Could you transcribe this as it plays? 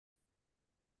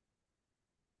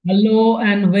Hello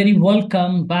and very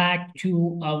welcome back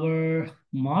to our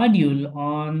module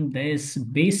on this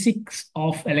basics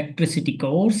of electricity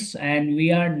course. And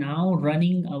we are now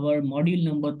running our module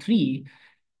number 3.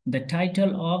 The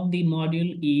title of the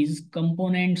module is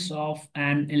Components of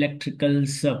an Electrical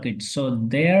Circuit. So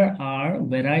there are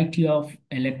variety of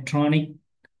electronic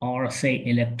or say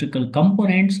electrical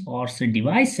components or say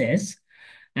devices,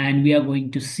 and we are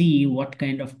going to see what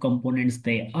kind of components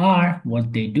they are,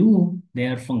 what they do,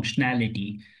 their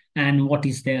functionality, and what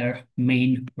is their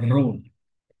main role.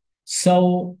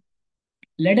 So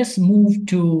let us move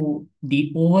to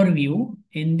the overview.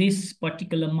 In this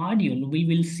particular module, we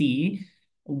will see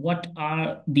what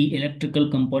are the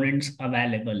electrical components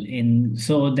available in.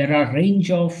 So there are range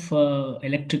of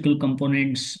electrical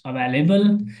components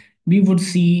available. We would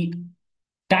see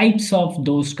types of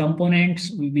those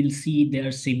components. We will see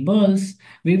their symbols.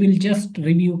 We will just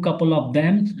review a couple of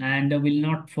them and will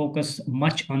not focus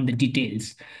much on the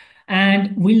details.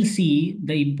 And we'll see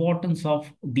the importance of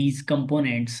these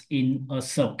components in a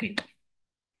circuit.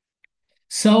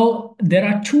 So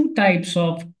there are two types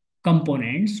of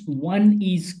components. One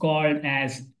is called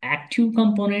as active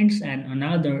components and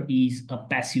another is a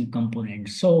passive component.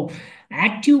 So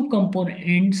active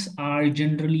components are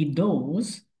generally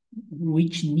those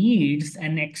which needs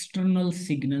an external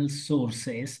signal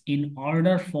sources in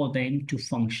order for them to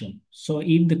function. So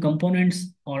if the components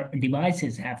or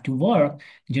devices have to work,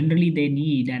 generally they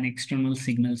need an external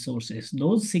signal sources.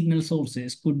 Those signal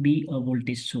sources could be a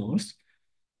voltage source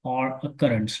or a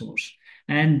current source.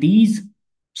 And these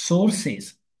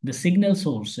sources, the signal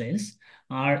sources,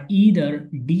 are either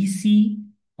DC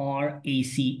or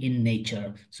AC in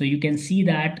nature. So you can see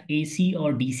that AC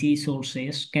or DC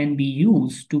sources can be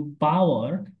used to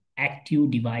power active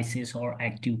devices or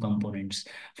active components.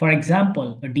 For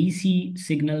example, a DC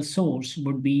signal source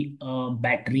would be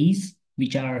batteries,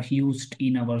 which are used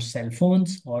in our cell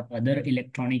phones or other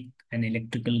electronic and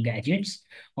electrical gadgets,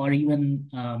 or even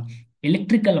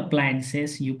electrical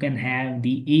appliances. You can have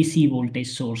the AC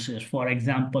voltage sources, for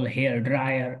example, hair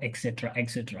dryer, etc.,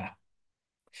 etc.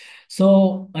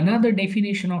 So another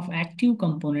definition of active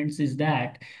components is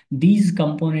that these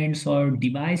components or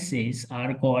devices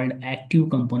are called active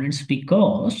components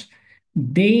because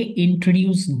they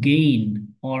introduce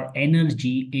gain or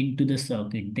energy into the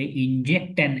circuit. They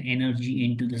inject an energy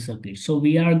into the circuit. So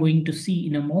we are going to see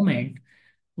in a moment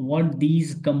what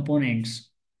these components,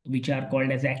 which are called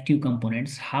as active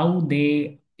components, how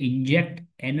they inject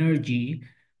energy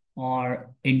or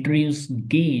introduce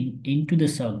gain into the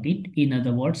circuit. In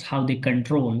other words, how they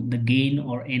control the gain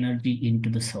or energy into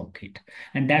the circuit.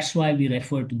 And that's why we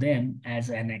refer to them as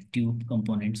an active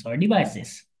components or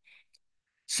devices.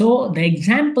 So the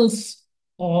examples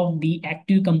of the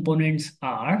active components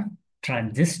are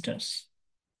transistors,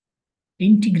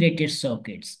 integrated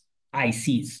circuits,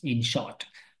 ICs in short.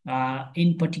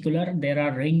 In particular, there are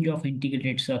a range of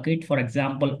integrated circuit. For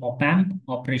example, op-amp,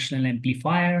 operational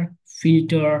amplifier,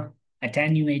 filter,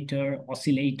 attenuator,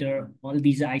 oscillator, all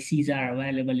these ICs are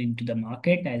available into the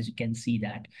market, as you can see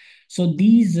that. So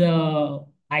these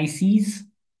ICs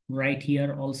right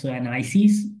here, also an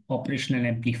ICs, operational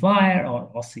amplifier or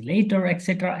oscillator,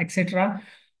 etc., etc.,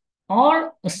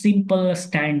 or a simple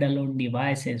standalone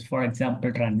devices, for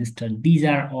example, transistor. These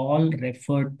are all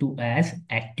referred to as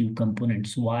active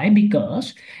components. Why?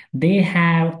 Because they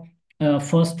have,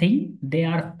 first thing, they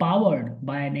are powered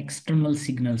by an external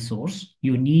signal source.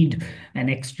 You need an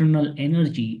external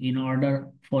energy in order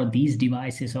for these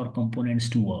devices or components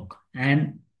to work.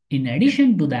 And in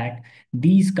addition to that,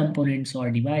 these components or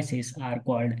devices are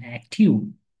called active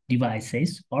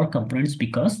devices or components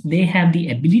because they have the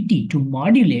ability to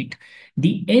modulate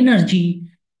the energy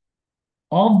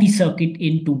of the circuit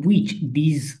into which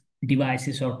these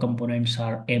devices or components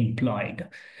are employed.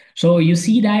 So you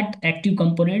see that active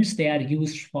components, they are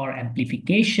used for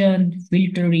amplification,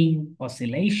 filtering,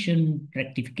 oscillation,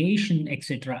 rectification,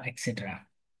 etc., etc.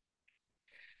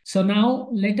 So now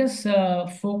let us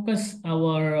focus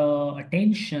our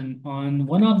attention on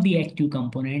one of the active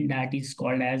component that is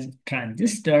called as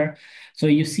transistor. So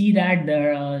you see that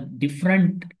there are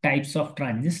different types of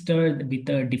transistor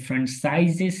with different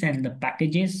sizes and the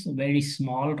packages, very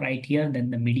small right here,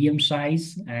 then the medium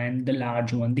size and the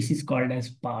large one. This is called as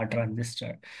power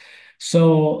transistor.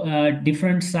 So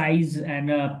different size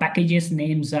and packages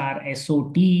names are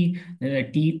SOT,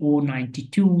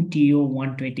 TO92,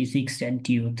 TO126, and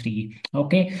TO3.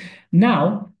 Okay.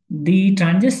 Now, the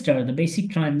transistor, the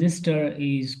basic transistor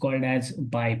is called as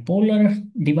bipolar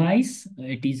device.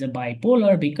 It is a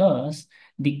bipolar because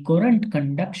the current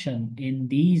conduction in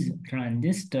these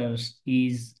transistors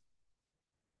is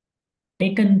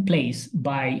taken place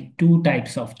by two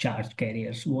types of charge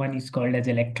carriers. One is called as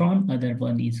electron, other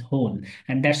one is hole,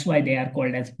 and that's why they are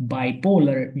called as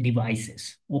bipolar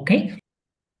devices. Okay.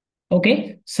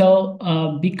 Okay, so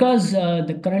because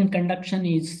the current conduction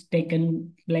is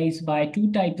taken place by two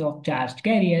types of charged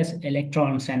carriers,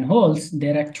 electrons and holes,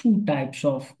 there are two types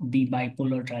of the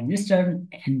bipolar transistor,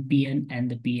 NPN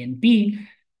and the PNP.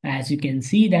 As you can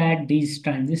see that these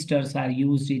transistors are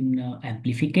used in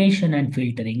amplification and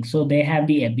filtering. So they have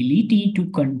the ability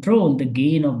to control the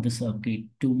gain of the circuit,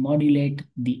 to modulate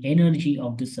the energy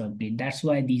of the circuit. That's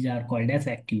why these are called as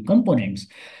active components.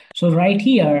 So right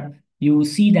here, you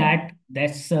see that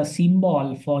that's a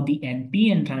symbol for the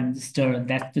NPN transistor,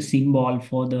 that's the symbol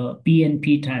for the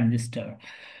PNP transistor.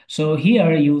 So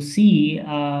here you see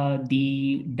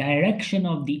the direction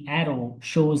of the arrow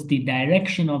shows the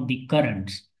direction of the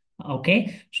currents.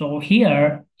 Okay, so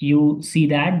here you see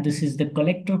that this is the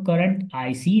collector current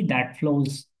IC that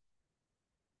flows.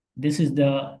 This is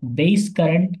the base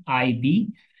current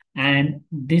IB, and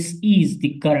this is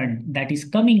the current that is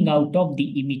coming out of the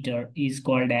emitter is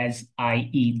called as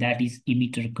IE, that is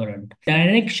emitter current.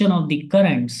 Direction of the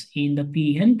currents in the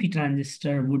PNP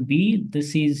transistor would be,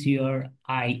 this is your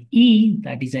IE,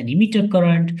 that is an emitter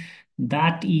current,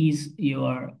 that is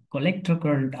your collector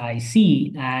current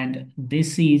IC, and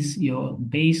this is your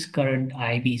base current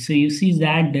IB. So you see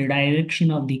that the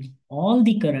direction of the all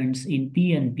the currents in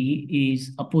PNP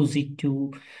is opposite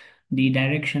to the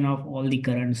direction of all the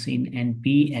currents in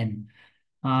NPN.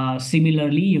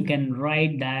 Similarly, you can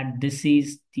write that this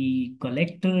is the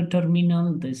collector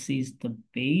terminal, this is the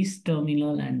base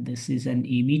terminal, and this is an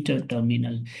emitter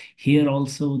terminal. Here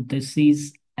also, this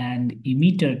is an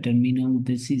emitter terminal,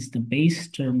 this is the base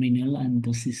terminal, and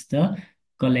this is the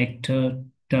collector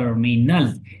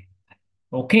terminal.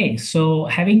 Okay, so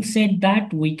having said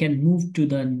that, we can move to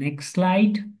the next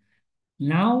slide.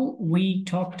 Now we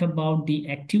talked about the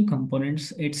active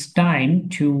components. It's time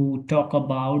to talk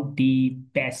about the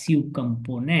passive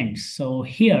components. So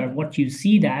here, what you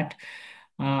see that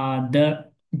the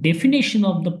definition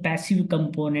of the passive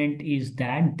component is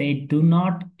that they do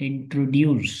not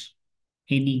introduce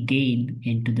any gain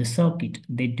into the circuit.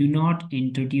 They do not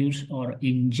introduce or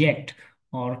inject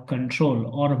or control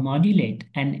or modulate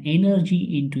an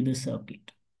energy into the circuit.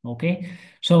 Okay,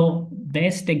 so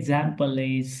best example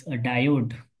is a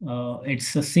diode.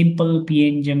 It's a simple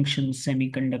PN junction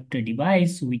semiconductor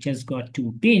device which has got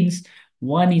two pins.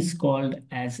 One is called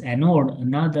as anode,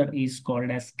 another is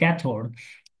called as cathode.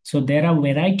 So there are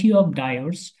variety of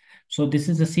diodes. So this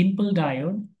is a simple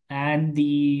diode, and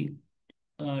the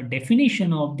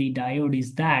definition of the diode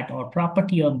is that, or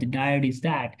property of the diode is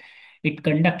that it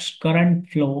conducts current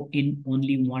flow in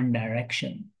only one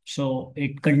direction. So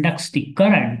it conducts the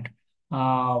current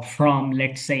from,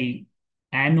 let's say,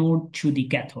 anode to the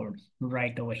cathode.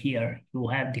 Right over here, you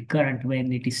have the current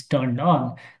when it is turned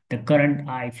on, the current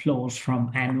I flows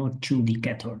from anode to the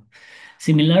cathode.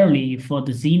 Similarly, for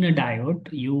the Zener diode,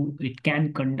 it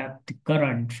can conduct the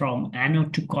current from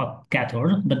anode to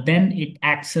cathode, but then it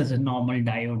acts as a normal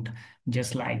diode,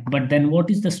 just like. But then, what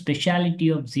is the speciality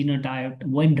of Zener diode?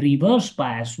 When reverse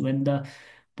bias, when the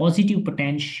positive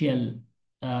potential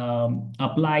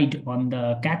applied on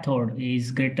the cathode is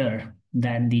greater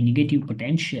than the negative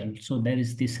potential, so there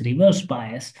is this reverse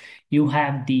bias, you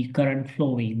have the current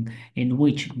flowing in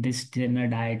which this Zener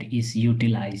diode is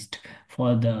utilized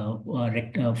for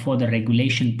the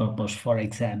regulation purpose, for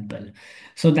example.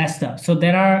 So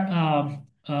there are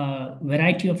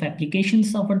variety of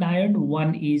applications of a diode.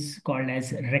 One is called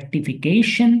as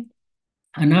rectification.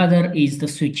 Another is the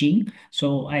switching.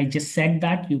 So I just said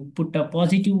that you put a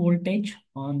positive voltage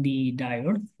on the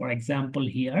diode. For example,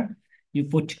 here you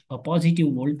put a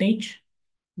positive voltage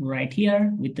right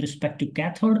here with respect to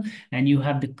cathode, and you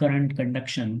have the current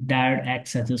conduction that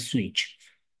acts as a switch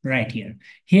right here.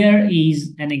 Here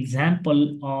is an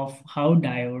example of how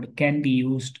diode can be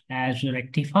used as a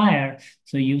rectifier.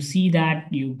 So you see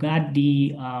that you got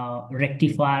the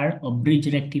rectifier, a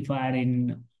bridge rectifier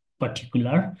in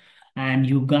particular, and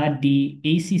you got the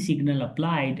AC signal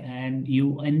applied, and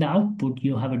you in the output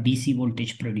you have a DC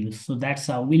voltage produced. So that's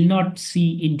how we'll not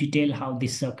see in detail how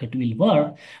this circuit will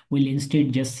work. We'll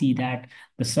instead just see that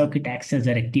the circuit acts as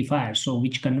a rectifier, so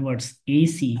which converts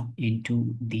AC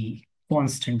into the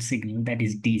constant signal, that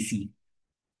is DC.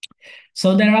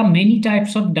 So there are many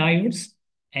types of diodes.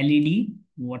 LED,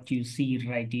 what you see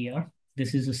right here,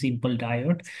 this is a simple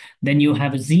diode. Then you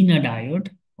have a Zener diode.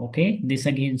 Okay, this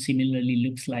again similarly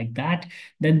looks like that.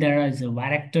 Then there is a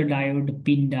varactor diode,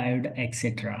 pin diode,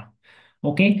 etc.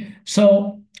 Okay,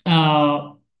 so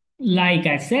Like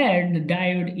I said, the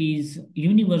diode is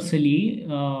universally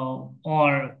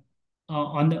or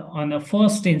on the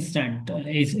first instant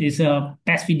is a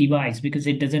passive device because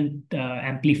it doesn't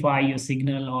amplify your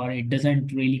signal, or it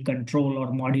doesn't really control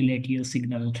or modulate your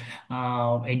signal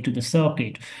into the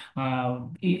circuit.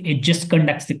 It just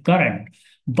conducts the current.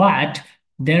 But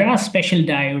there are special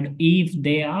diode if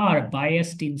they are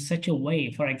biased in such a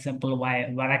way, for example,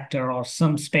 varactor or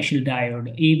some special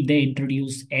diode, if they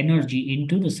introduce energy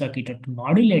into the circuit or to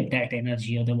modulate that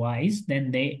energy, otherwise,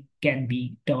 then they can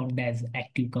be termed as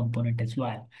active component as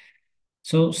well.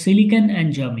 So silicon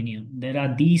and germanium, there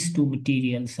are these two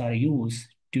materials are used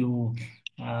to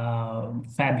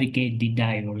fabricate the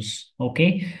diodes.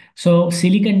 Okay, so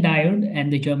silicon diode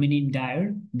and the germanium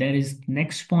diode. There is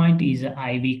next point is a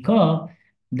IV curve.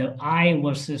 The I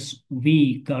versus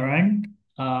V current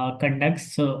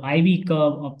conducts. So IV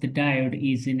curve of the diode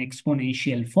is in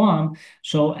exponential form.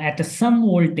 So at some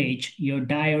voltage, your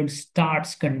diode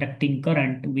starts conducting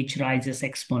current, which rises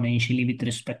exponentially with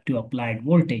respect to applied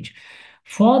voltage.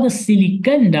 For the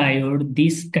silicon diode,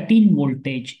 this cut-in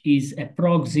voltage is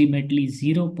approximately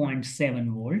 0.7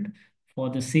 volt for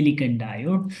the silicon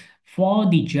diode. For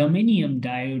the germanium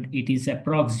diode, it is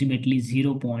approximately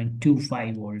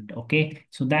 0.25 volt. Okay,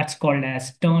 so that's called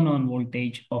as turn-on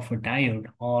voltage of a diode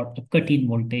or a cut-in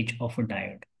voltage of a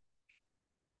diode.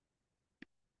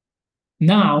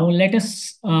 Now, let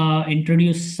us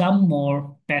introduce some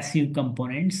more passive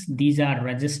components. These are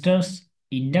resistors,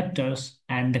 inductors,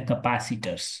 and the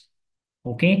capacitors.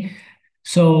 Okay,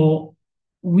 so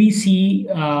we see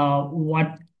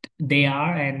what they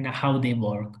are and how they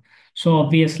work. So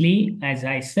obviously, as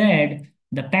I said,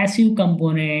 the passive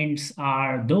components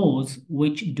are those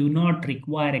which do not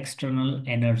require external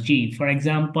energy. For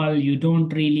example, you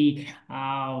don't really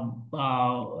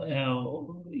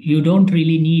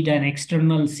need an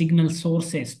external signal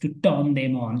sources to turn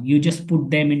them on. You just put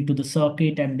them into the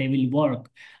circuit and they will work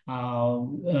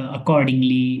according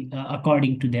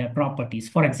to their properties.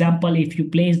 For example, if you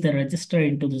place the resistor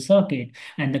into the circuit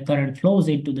and the current flows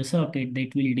into the circuit,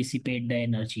 that will dissipate the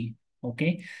energy.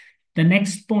 Okay. The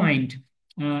next point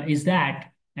is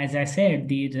that, as I said,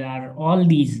 these are all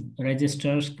these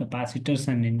resistors, capacitors,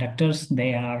 and inductors.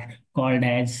 They are called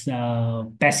as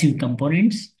passive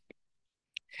components.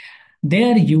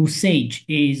 Their usage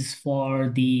is for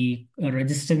the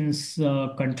resistance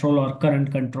control or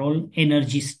current control,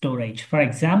 energy storage. For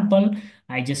example,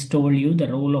 I just told you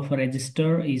the role of a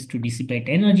resistor is to dissipate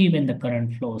energy when the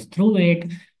current flows through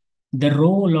it. The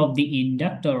role of the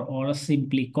inductor or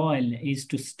simply coil is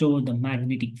to store the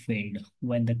magnetic field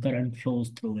when the current flows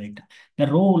through it. The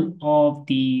role of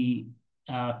the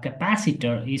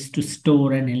capacitor is to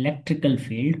store an electrical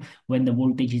field when the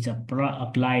voltage is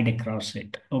applied across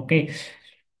it. Okay.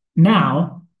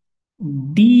 Now,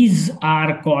 these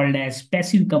are called as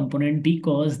passive component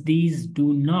because these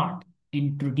do not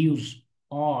introduce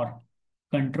or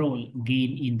control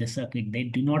gain in the circuit. They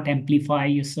do not amplify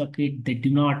your circuit. They do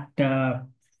not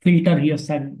filter your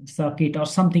circuit or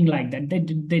something like that.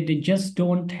 They just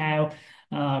don't have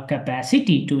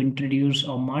capacity to introduce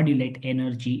or modulate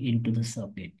energy into the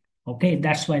circuit. Okay,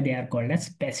 that's why they are called as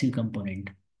passive component.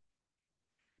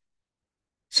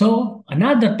 So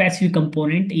another passive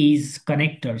component is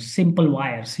connectors, simple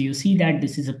wires. You see that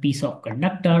this is a piece of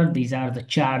conductor. These are the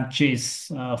charges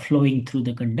flowing through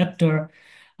the conductor.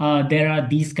 There are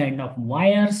these kind of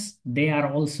wires. They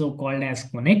are also called as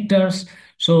connectors.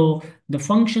 So the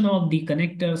function of the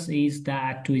connectors is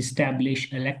that to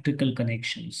establish electrical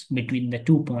connections between the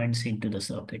 2 points into the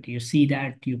circuit. You see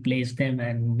that you place them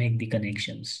and make the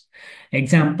connections.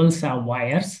 Examples are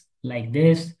wires like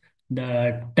this,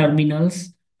 the terminals,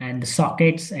 and the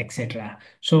sockets, etc.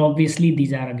 So obviously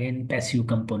these are again passive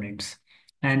components,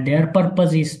 and their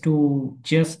purpose is to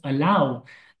just allow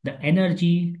the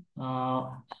energy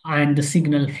and the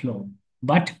signal flow,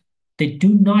 but they do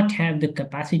not have the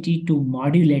capacity to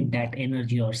modulate that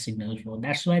energy or signal flow.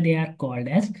 That's why they are called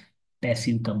as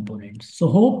passive components. So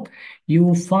hope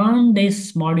you found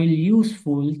this module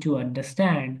useful to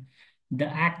understand the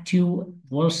active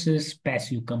versus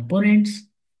passive components,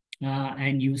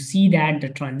 and you see that the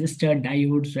transistor,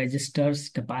 diodes,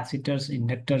 resistors, capacitors,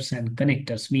 inductors, and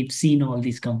connectors. We've seen all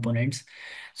these components.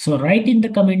 So write in the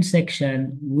comment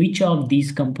section which of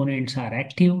these components are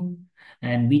active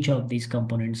and which of these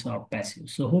components are passive.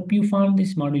 So hope you found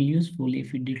this module useful.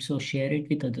 If you did so, share it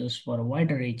with others for a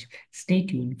wider reach. Stay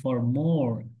tuned for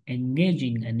more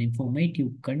engaging and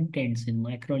informative contents in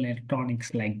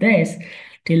microelectronics like this.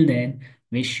 Till then,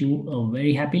 wish you a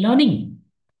very happy learning.